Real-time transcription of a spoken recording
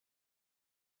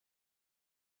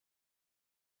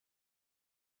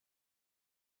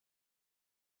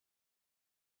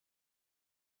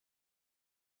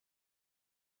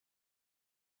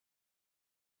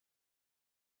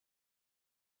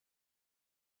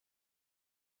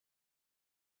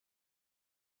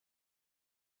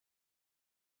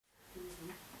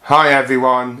Hi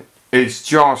everyone, it's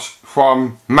Josh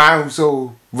from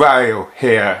Mousel Rail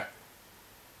here.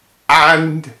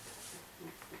 And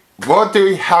what do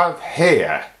we have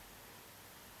here?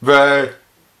 The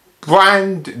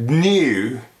brand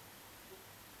new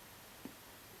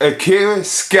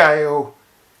Accurascale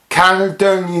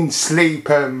Caledonian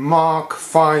Sleeper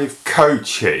MK5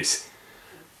 coaches.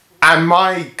 And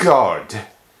my god,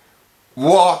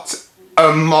 what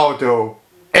a model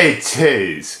it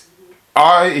is.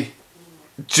 I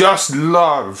just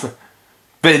love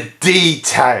the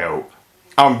detail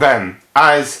on them.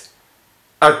 As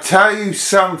I tell you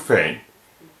something,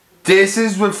 this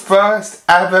is the first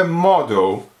ever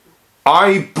model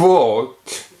I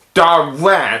bought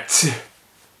direct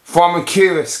from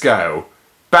Accurascale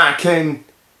back in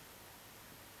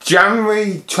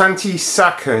January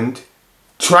 22nd,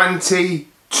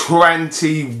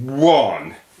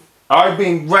 2021. I've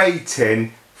been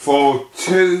waiting for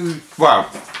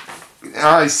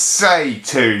I say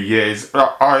 2 years,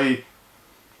 I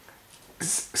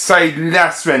say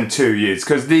less than 2 years,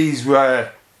 because these were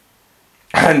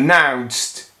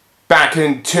announced back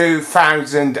in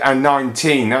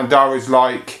 2019, and I was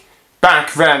like,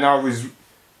 back then I was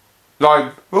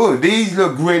like, oh, these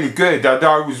look really good, and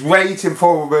I was waiting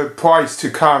for the price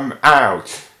to come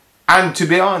out. And to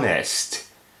be honest,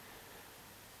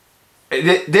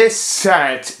 this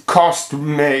set cost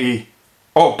me,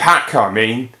 or pack I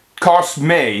mean, cost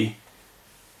me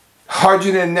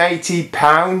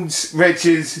 £180, which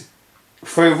is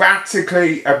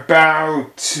theoretically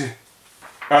about,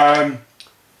 I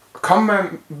can't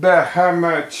remember how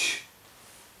much,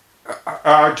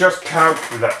 I just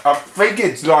calculated, I think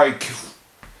it's like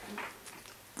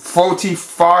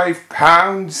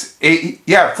 £45,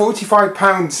 yeah,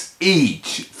 £45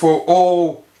 each for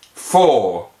all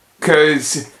four.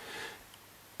 Because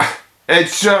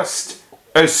it's just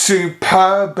a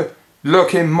superb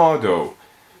looking model.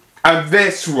 And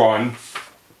this one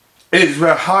is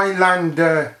the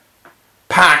Highlander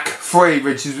Pack 3,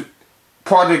 which is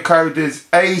product code is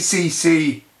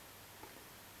ACC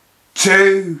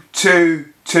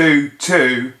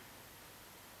 2222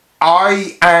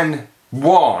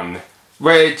 IN1,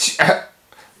 which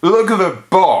look at the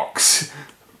box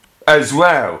as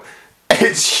well.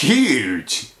 It's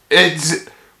huge. It's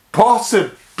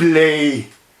possibly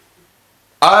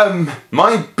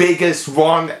my biggest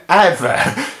one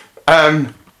ever.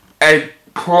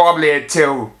 Probably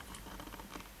until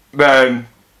the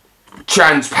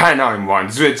Transpennine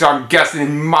ones, which I'm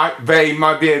guessing they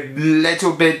might be a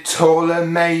little bit taller,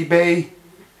 maybe.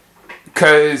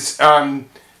 Because I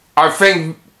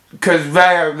think because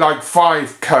they're like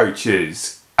 5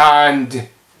 coaches, and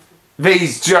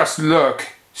these just look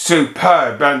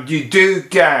superb, and you do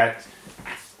get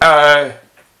like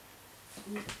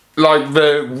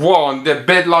the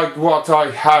bit like what I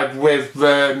had with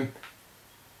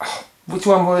which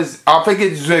one was, I think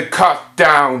it's the cut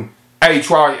down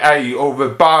HYA or the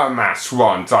biomass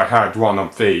ones. I had one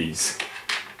of these,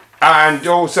 and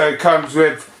also comes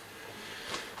with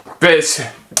this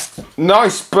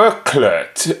nice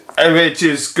booklet which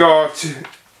has got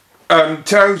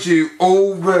tells you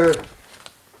all the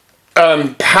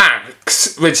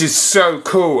packs, which is so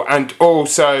cool, and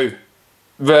also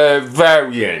the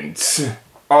variants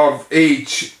of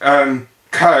each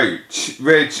coach,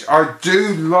 which I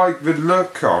do like the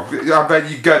look of. I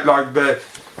bet you get like the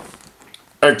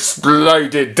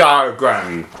exploded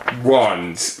diagram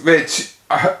ones, which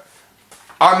I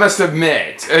must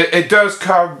admit, it does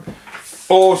come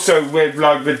also with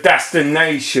like the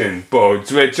destination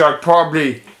boards, which I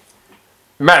probably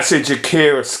message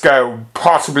Accurascale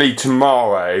possibly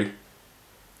tomorrow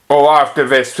or after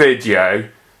this video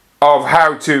of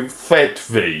how to fit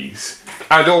these.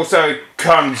 And also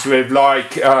comes with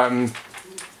like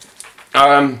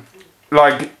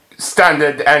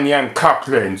standard NEM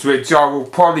couplings, which I will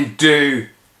probably do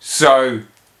so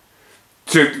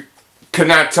to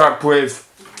connect up with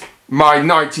my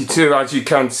 92, as you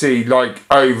can see, like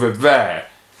over there,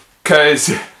 because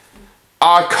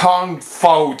I can't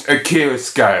fault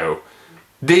Accurascale.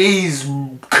 These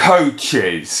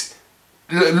coaches,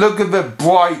 look at the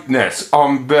brightness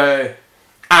on the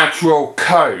actual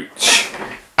coach.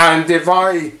 And if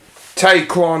I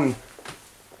take one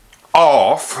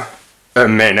off a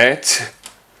minute,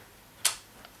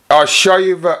 I'll show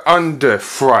you the under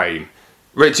frame,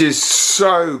 which is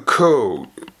so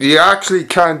cool. You actually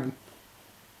can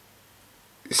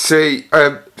see,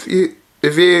 you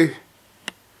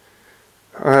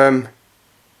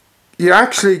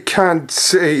actually can't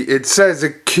see, it says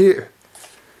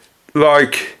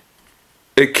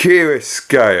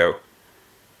Accurascale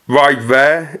right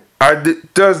there, and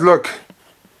it does look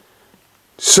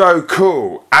so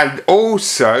cool. And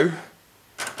also,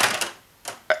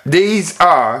 these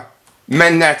are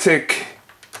magnetic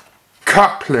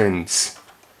couplings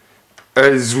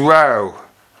as well,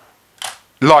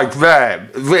 like them,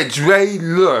 which they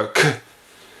look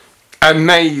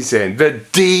amazing. The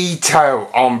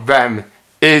detail on them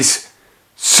is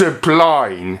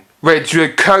sublime, which the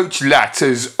coach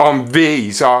letters on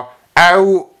these are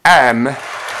L, M,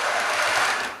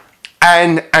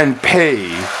 N and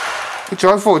P, which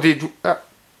I thought it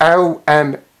L,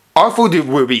 M, I thought it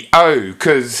would be O,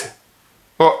 because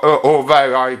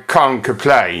although I can't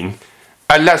complain,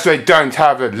 unless they don't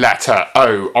have a letter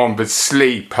O on the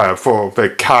sleeper for the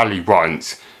Cali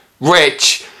ones,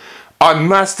 which I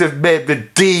must admit the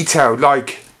detail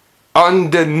like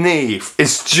underneath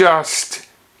is just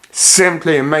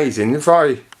simply amazing. If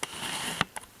I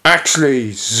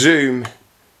actually zoom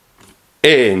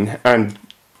in and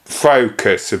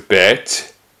focus a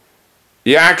bit,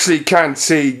 you actually can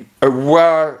see a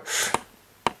worth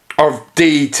of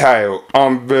detail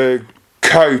on the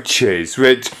coaches,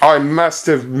 which I must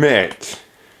admit,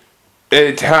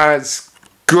 it has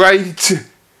great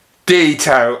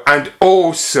detail. And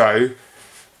also,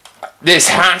 this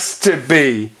has to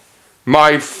be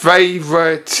my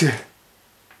favourite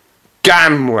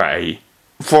gangway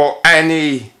for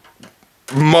any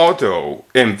model,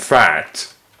 in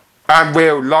fact, and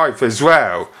real life as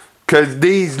well, because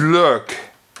these look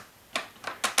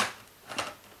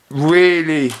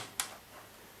really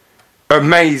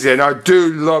amazing. I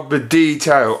do love the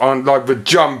detail on like the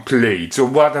jump leads or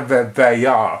whatever they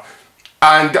are,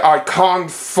 and I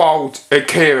can't fault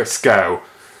Accurascale.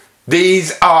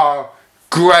 These are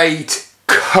great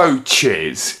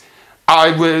coaches.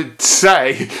 I would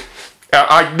say,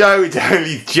 I know it's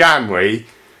only January,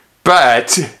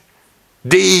 but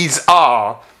these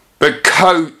are the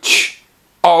coach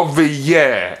of the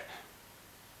year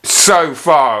so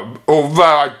far. Although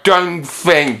I don't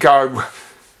think I've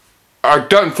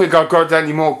got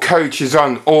any more coaches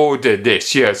on order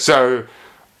this year, so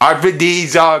I think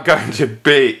these are going to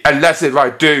be, unless if I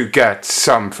do get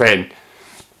something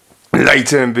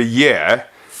later in the year,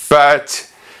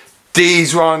 but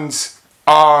these ones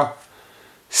are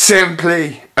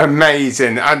simply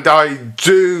amazing. And I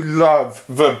do love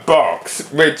the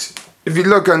box, which if you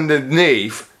look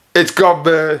underneath, it's got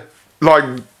the like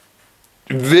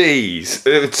these,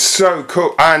 it's so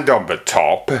cool, and on the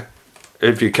top,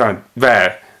 if you can,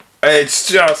 there, it's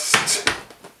just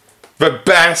the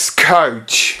best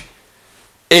coach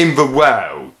in the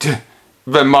world,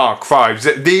 the Mark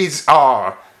 5s. These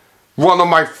are one of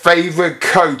my favourite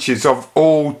coaches of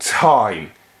all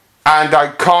time, and I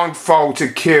can't fault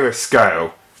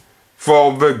Accurascale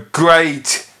for the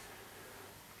great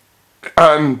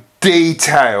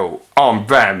detail on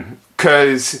them,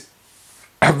 because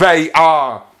they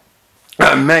are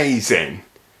amazing.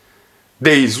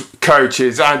 These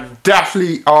coaches and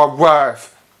definitely are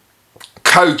worth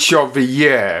coach of the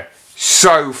year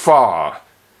so far.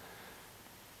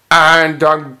 And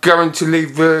I'm going to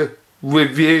leave the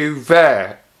review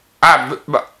there.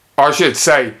 I should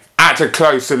say, at a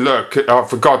closer look, I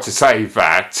forgot to say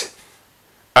that.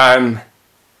 And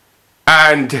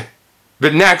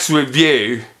the next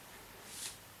review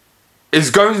is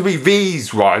going to be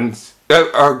these ones.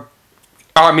 Going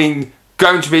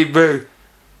to be the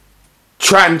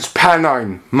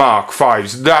Transpennine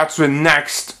Mk5s. That's the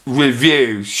next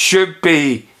review. Should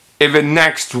be in the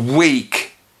next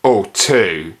week or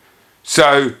two.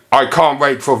 So I can't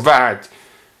wait for that.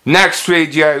 Next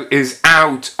video is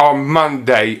out on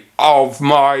Monday of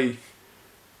my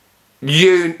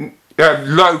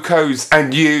locos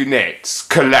and units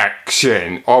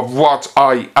collection of what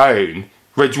I own,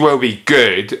 which will be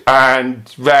good. And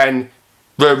then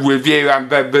the review, and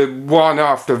then the one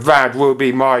after that will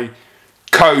be my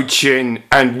coaching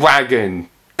and wagon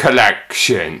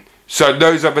collection. So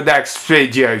those are the next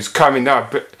videos coming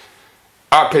up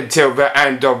until the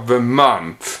end of the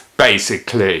month,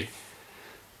 basically.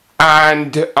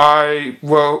 And I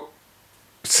will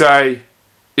say,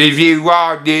 if you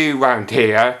are new around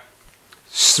here,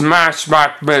 smash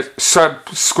that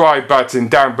subscribe button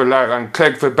down below and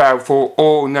click the bell for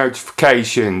all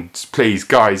notifications, please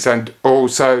guys. And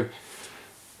also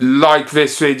like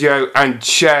this video and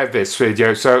share this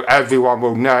video so everyone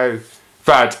will know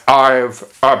that I have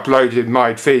uploaded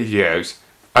my videos.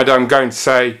 And I'm going to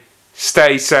say,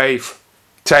 stay safe,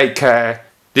 take care.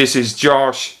 This is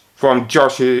Josh from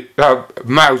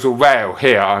Mousel Rail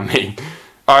here,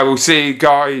 I will see you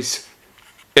guys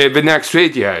in the next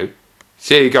video.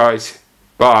 See you guys.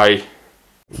 Bye.